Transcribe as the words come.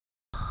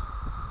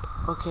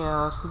Okay,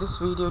 this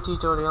video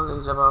tutorial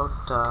is about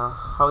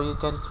how you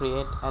can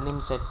create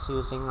anim sets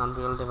using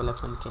Unreal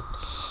Development Kit.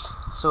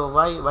 So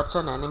what's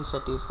an anim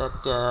set is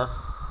that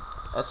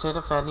a set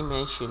of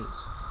animations,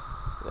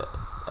 uh,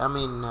 I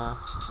mean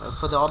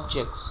for the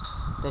objects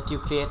that you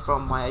create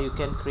from Maya, you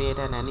can create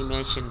an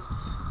animation.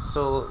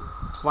 So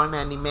one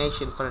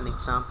animation, for an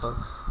example,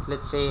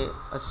 let's say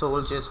a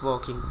soldier's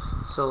walking,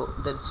 so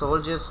that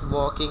soldier's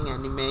walking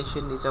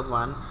animation is a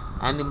one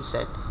anim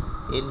set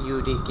in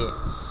UDK.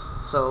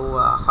 So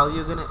how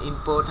you're gonna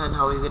import and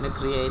how you're gonna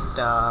create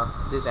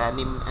these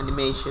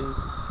animations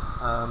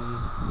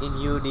in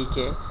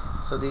UDK.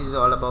 So this is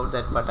all about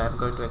that what I'm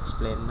going to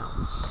explain now.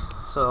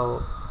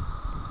 So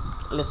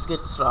let's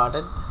get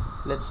started.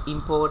 Let's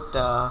import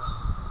the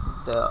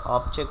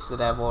objects that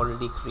I've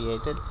already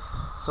created.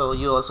 So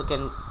you also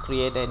can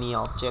create any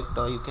object,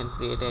 or you can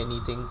create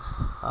anything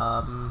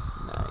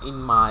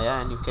in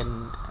Maya, and you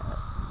can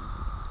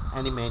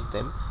animate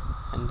them,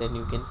 and then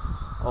you can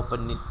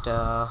open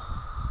it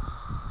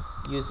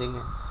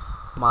using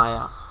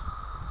Maya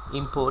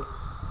import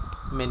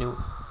menu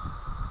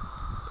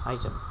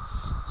item.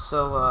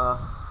 So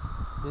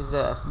this is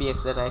the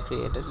FBX that I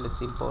created.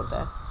 Let's import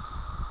that.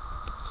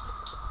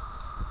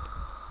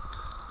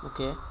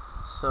 Okay,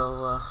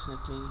 so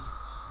let me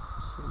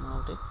zoom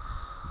out it.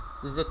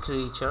 This is a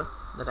creature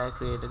that I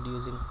created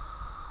using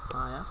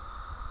Maya.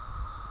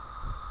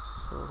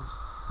 So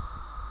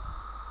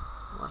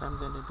what I'm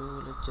going to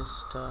do, let's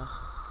just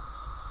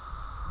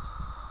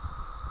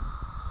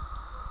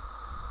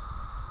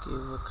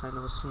give a kind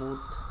of a smooth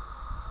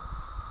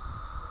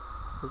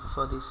look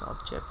for this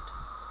object,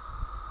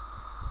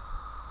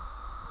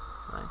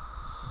 right?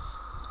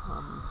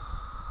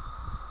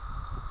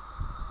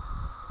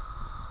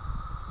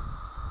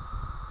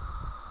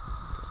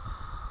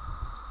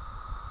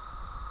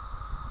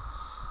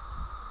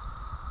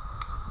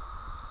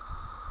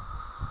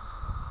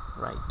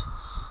 Right,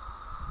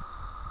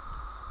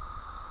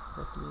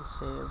 let me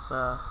save,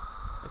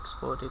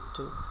 export it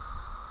to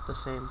the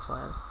same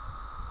file.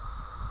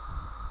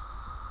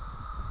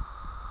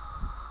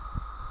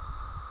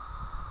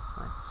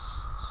 Right,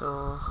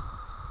 so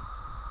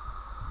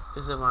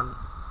this is the one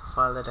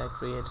file that I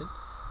created.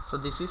 So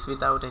this is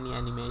without any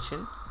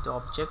animation. The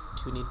object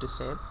you need to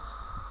save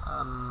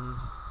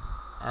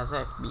as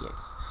a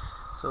FBX.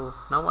 So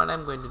now what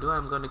I'm going to do,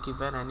 I'm going to give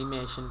an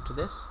animation to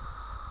this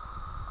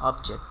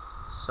object.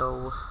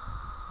 So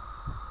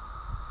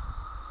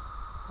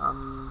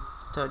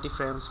 30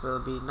 frames will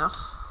be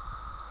enough.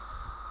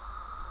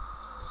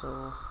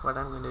 So what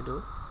I'm going to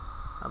do,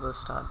 I will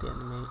start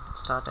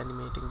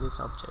animating this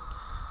object.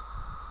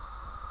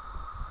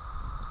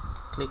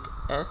 Click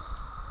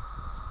S.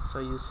 So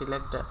you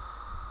select a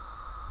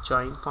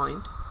join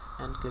point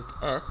and click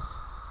S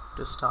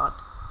to start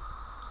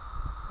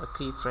a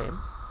keyframe.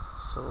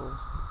 So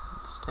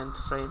it's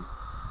 10th frame.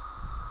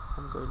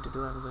 I'm going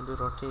to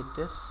rotate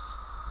this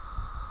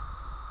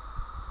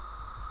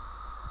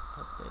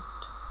a bit.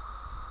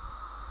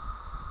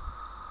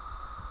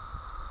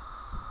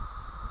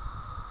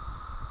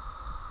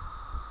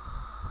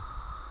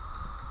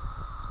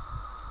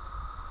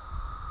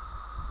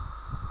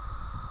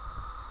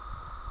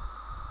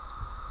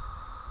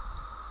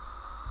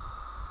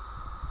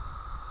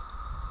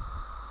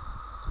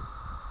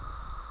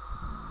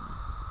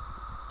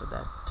 To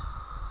that,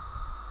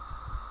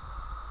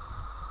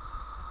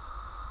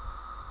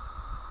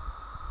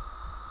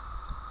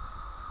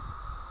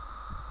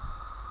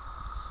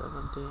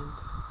 seventeenth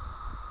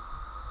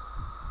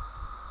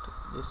to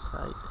this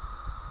side,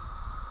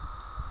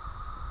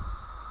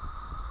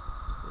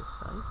 this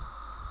side,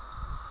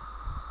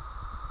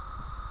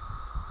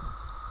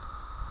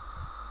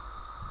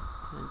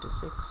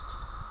 26th,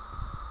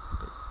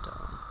 bit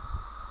down.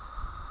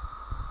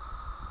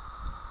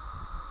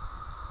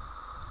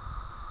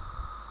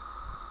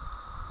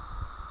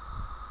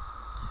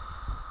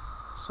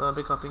 So I'll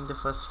be copying the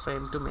first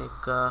frame to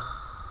make a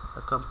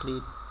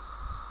complete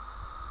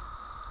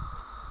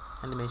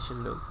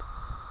animation loop,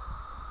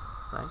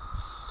 right?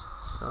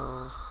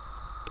 So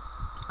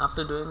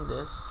after doing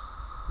this,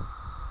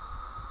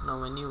 now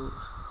when you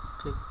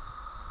click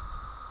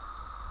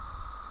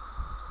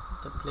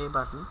the play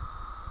button,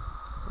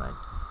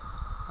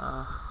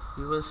 right,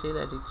 you will see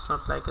that it's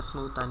not like a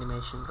smooth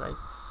animation, right?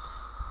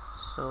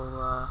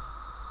 So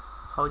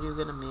how are you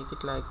gonna make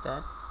it like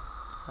that?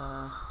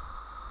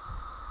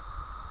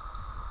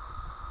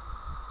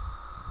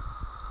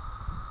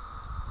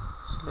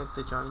 Select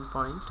the join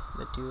point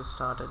that you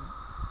started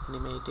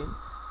animating,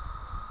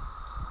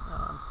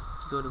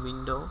 go to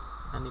window,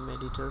 anim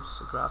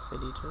editors, graph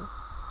editor,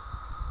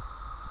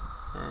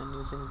 and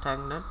using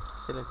tangnet,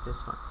 select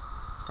this one,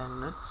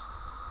 tangnets,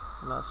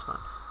 last one.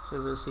 So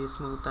you will see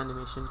smooth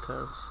animation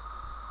curves.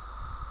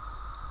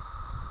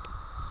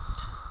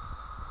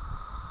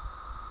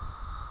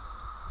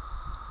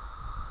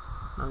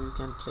 Now you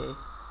can play.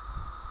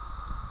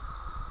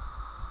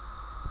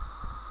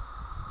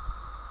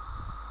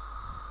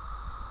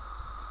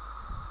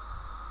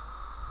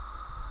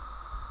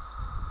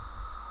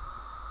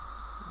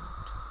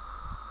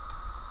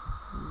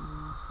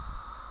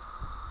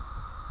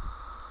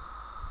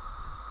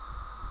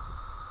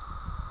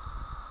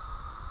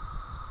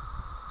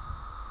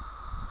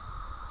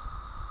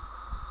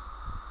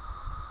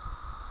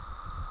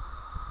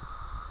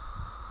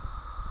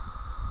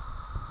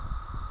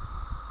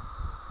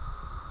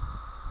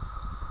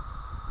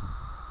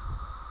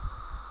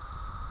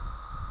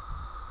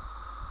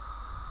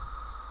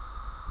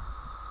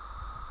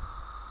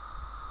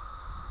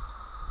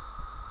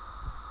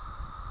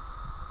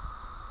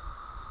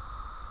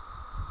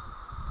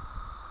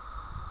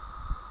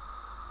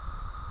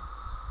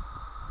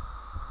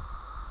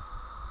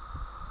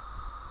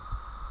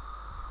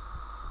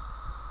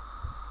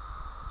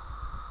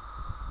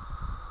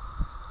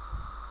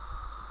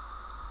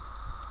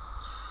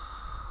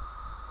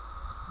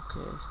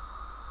 Okay,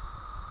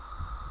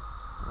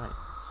 right.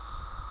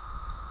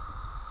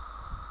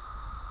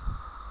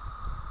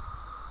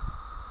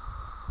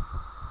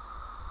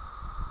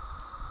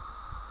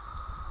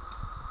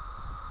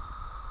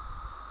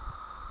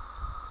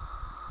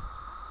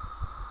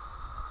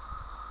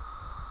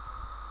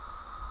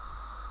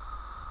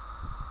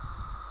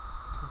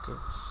 Okay,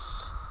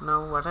 now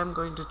what I'm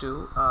going to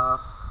do,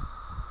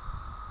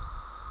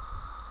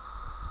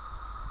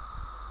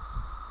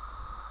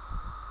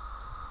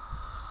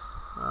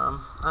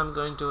 I'm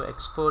going to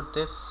export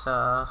this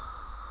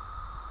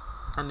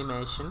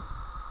animation,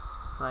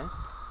 right?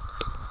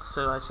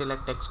 So I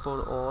select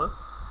export all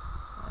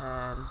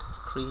and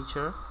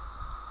creature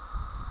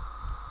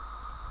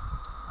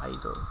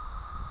idle,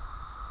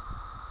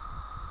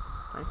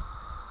 right?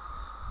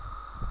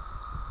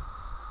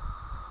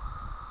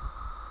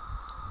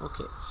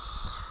 Okay,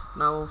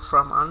 now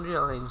from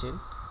Unreal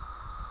Engine,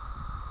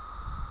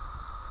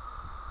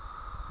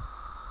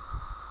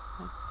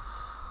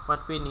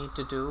 what we need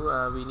to do,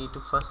 we need to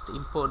first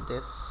import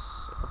this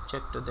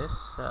object to this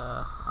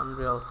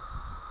Unreal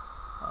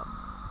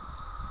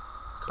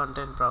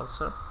content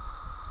browser,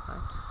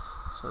 right?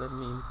 So let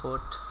me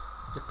import,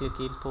 click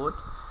import,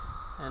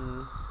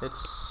 and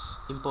let's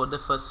import the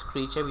first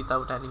creature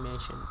without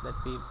animation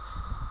that we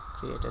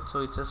created.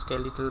 So it's a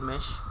skeletal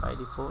mesh by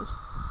default,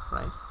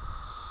 right?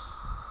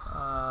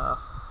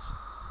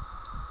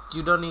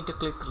 You don't need to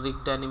click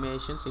rigged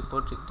animations,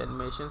 import rigged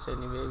animations.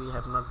 Anyway, we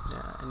have not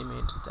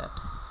animated that.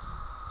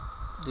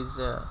 This is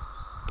a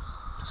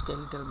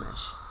skeletal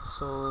mesh.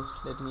 So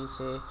let me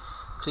say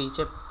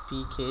creature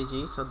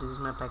pkg. So this is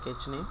my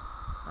package name,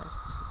 right?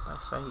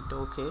 If I hit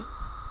OK,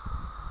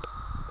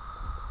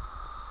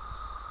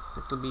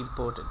 it will be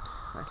imported,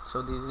 right?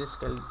 So this is the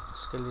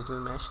skeletal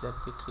mesh that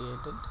we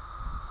created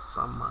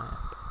from Maya.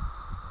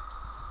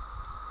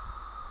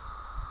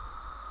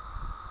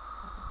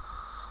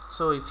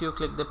 So if you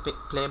click the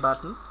play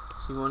button,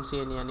 so you won't see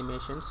any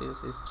animations.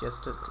 It's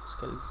just a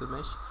skeletal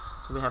mesh.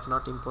 So we have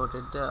not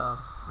imported the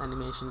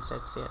animation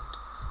sets yet,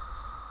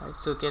 right?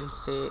 So you can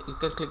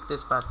click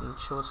this button,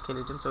 show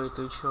skeleton, so it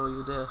will show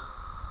you the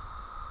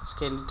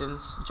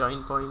skeletons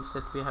join points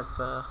that we have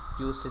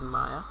used in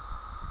Maya,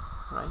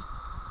 right?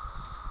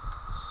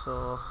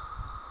 So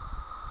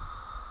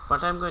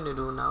what I'm going to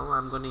do now,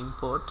 I'm going to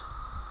import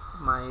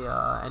my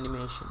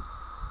animation,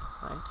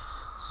 right?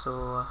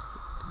 So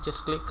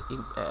just click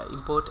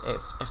import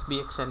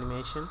FBX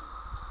animation.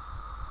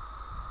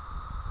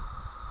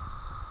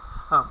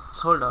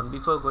 Hold on,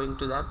 before going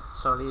to that,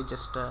 sorry,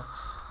 just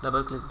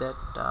double click that.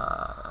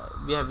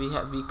 We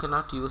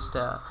cannot use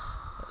the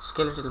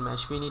skeletal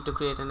mesh. We need to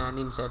create an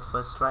anim set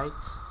first, right?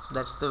 So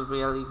that's the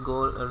really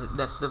goal,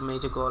 that's the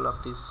major goal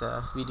of this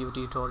video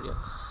tutorial.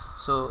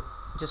 So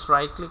just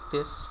right click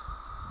this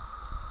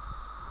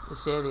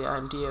area,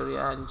 empty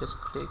area, and just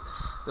click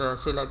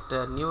select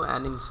new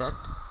anim set,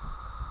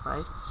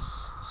 right?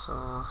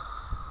 So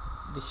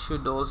this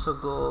should also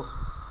go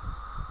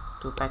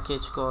to a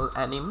package called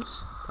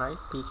anims, right?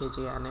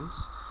 pkg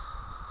anims.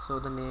 So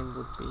the name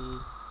would be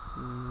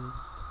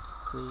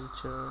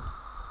creature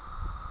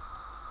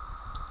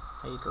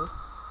idle.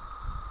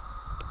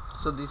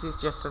 So this is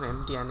just an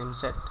empty anim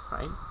set,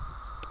 right?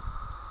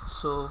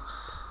 So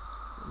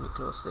let me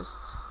close this.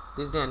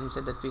 This is the anim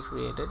set that we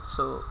created.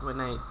 So when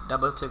I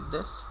double click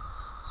this,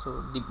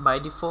 so by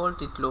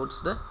default it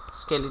loads the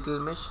skeletal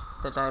mesh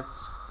that I've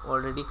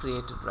already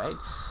created, right?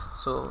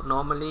 So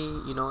normally,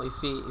 you know,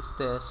 if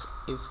Unreal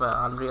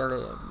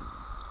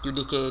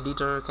UDK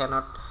editor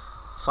cannot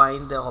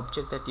find the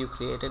object that you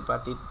created,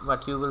 but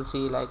what you will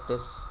see like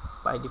this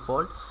by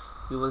default,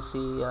 you will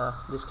see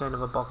this kind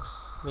of a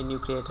box when you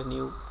create a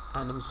new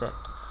anim set.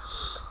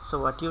 So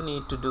what you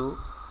need to do,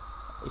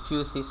 if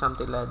you see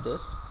something like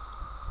this,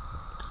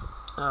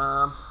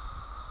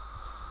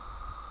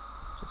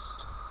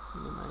 just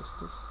minimize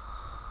this.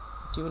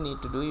 What you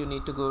need to do, you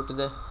need to go to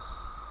the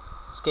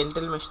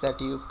skeletal mesh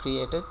that you've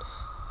created.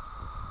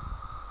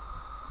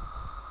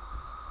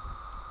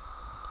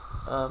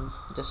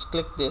 Just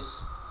click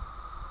this,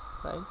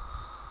 right?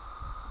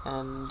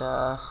 And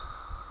the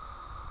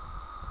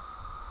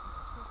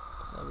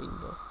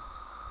window.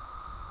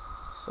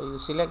 So you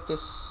select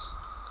this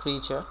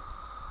creature,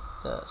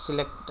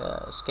 select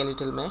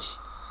skeletal mesh,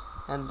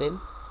 and then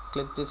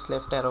click this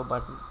left arrow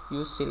button.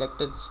 Use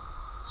selected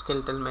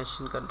skeletal mesh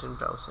in content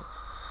browser.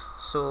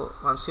 So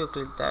once you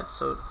click that,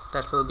 so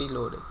that will be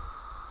loaded,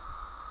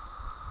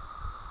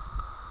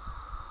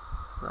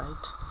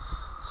 right?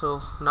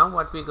 So now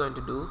what we're going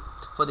to do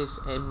for this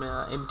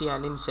empty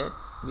anim set,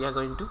 we are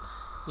going to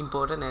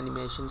import an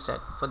animation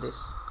set for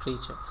this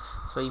creature.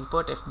 So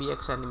import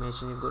FBX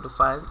animation. You go to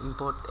file,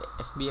 import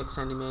FBX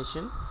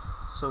animation.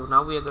 So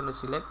now we are going to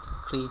select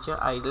creature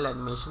idle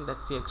animation that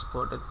we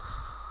exported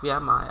via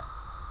Maya.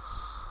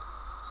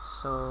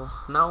 So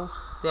now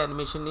the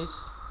animation is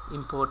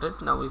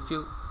imported. Now if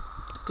you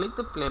click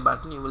the play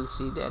button, you will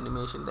see the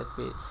animation that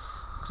we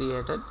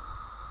created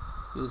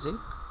using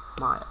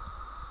Maya,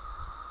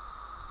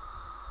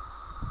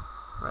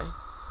 right?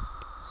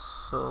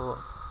 So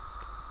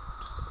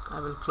I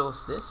will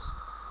close this.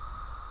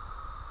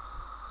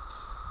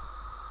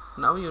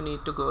 Now you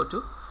need to go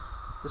to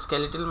the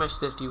skeletal mesh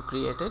that you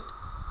created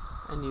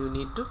and you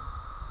need to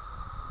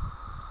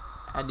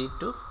add it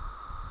to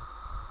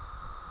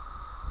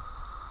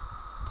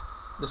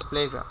this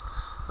playground,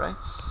 right?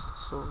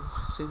 So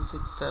since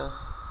it's a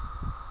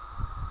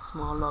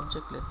small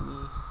object, let me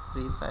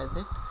resize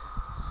it.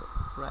 So,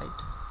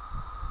 right,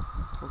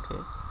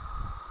 okay,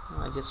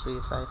 I just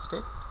resized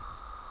it.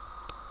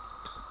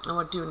 Now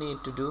what you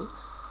need to do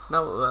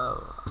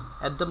now,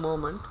 at the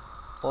moment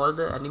all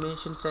the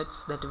animation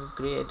sets that we've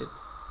created,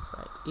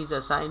 right, is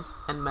assigned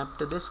and mapped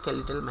to this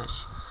skeletal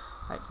mesh,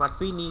 right? What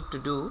we need to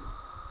do,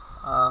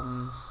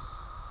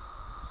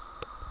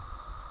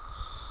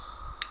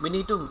 we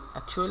need to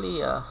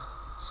actually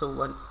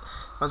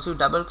once you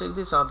double click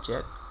this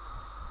object,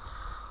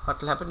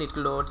 what will happen, it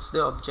loads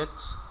the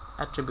object's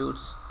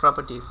attributes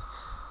properties.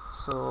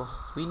 So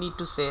we need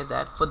to say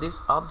that for this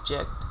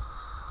object,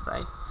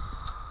 right,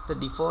 the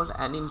default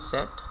anim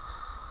set,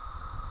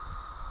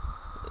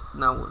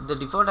 now the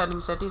default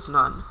anim set is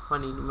none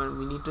when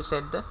we need to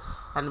set the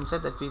anim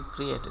set that we've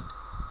created,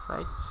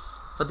 right,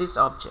 for this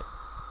object.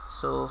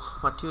 So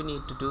what you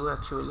need to do,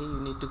 actually you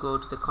need to go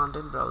to the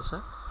content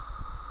browser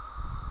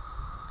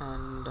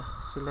and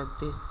select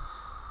the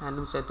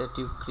anim set that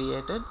you've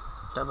created,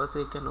 double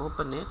click and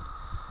open it,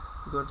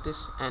 go to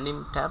this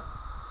anim tab,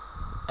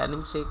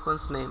 anim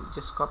sequence name,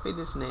 just copy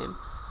this name,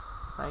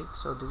 right?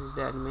 So this is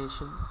the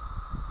animation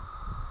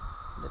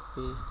that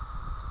we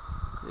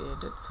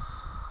created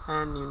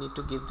and you need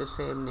to give the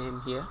same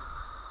name here,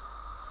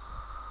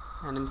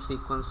 anim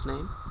sequence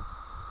name,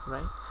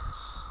 right?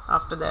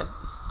 After that,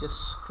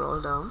 just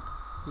scroll down,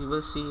 you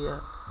will see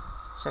a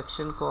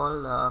section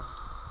called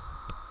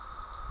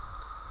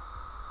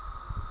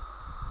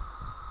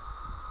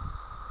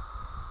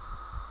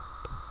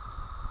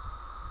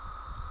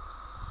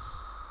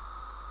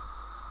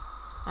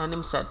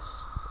anim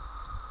sets,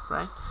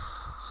 right?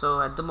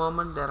 So at the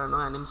moment there are no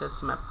anim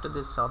sets mapped to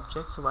this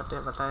object. So what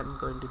I am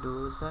going to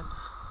do is that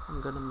I'm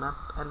going to map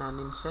an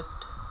anim set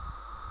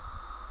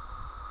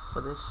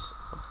for this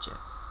object,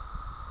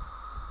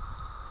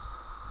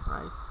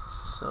 right?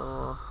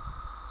 So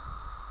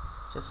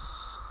just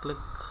click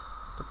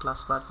the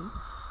plus button.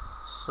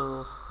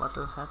 So what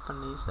will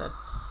happen is that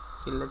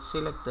let's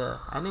select the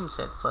anim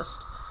set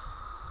first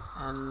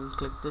and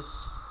click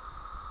this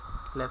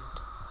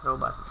left arrow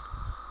button.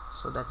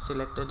 So that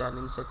selected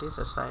anim set is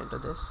assigned to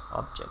this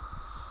object,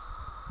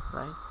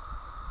 right?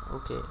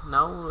 Okay,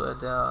 now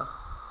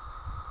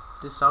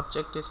this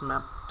object is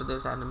mapped to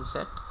this anim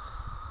set,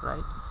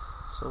 right?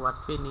 So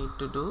what we need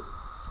to do,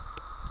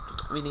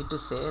 we need to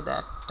say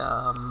that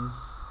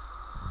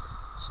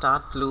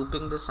start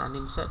looping this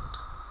anim set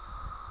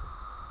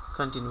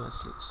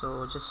continuously.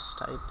 So just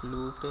type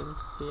looping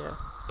here,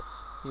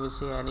 you will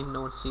see anim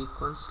node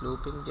sequence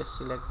looping, just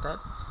select that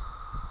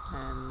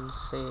and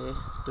say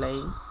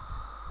playing,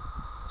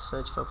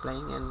 search for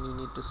playing, and you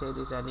need to say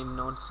this anim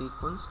node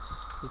sequence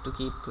need to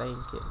keep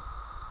playing here,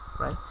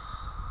 right?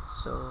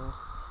 So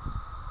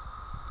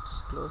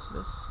just close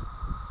this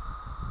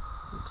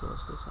and close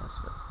this as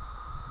well,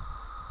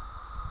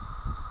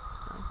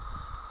 right?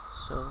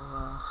 So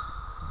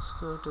let's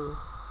go to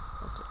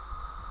okay,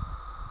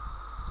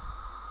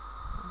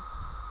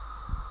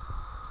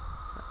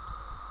 right.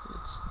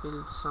 Let's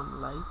build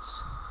some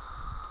lights.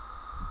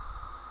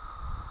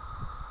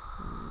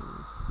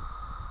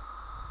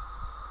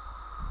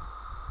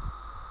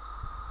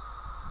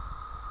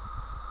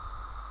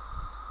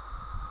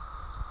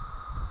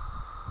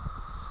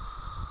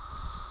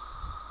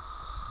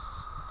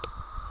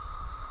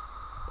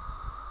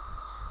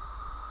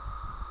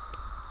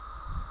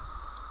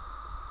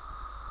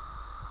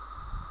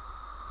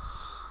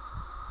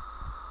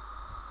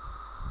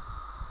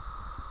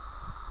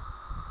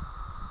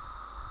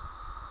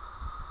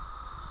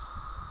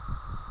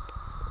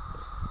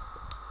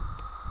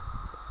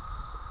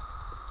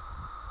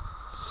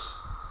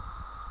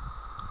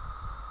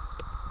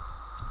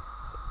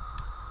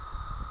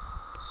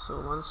 So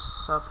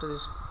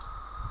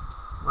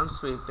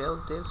once we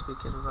build this, we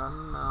can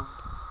run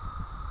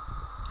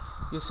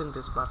using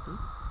this button,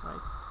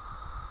 right?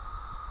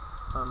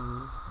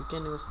 You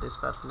can use this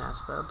button as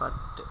well, but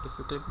if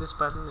you click this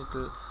button, it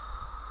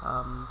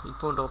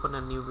won't open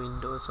a new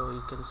window, so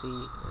you can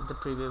see the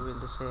preview in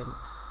the same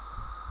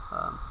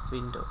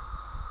window,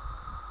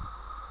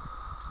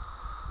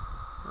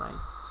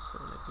 right? So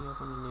let me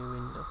open a new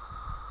window,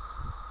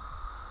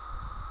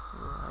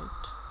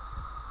 right?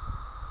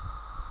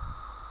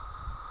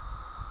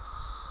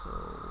 So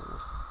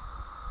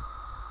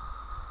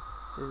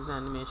this is the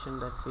animation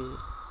that we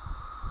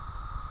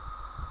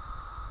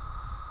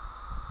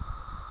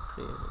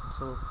created.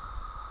 So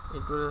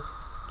it will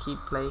keep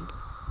playing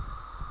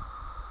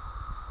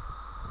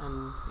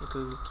and it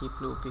will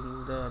keep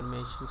looping the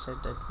animation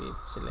set that we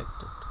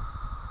selected.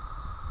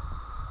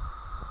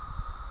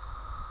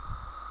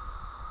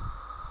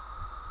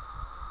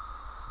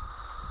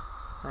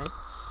 Right?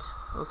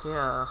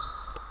 Okay,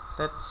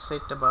 that's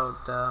it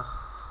about the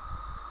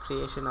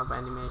creation of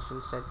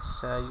animation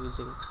sets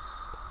using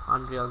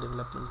Unreal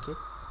Development Kit.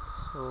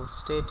 So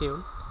stay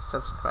tuned,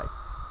 subscribe.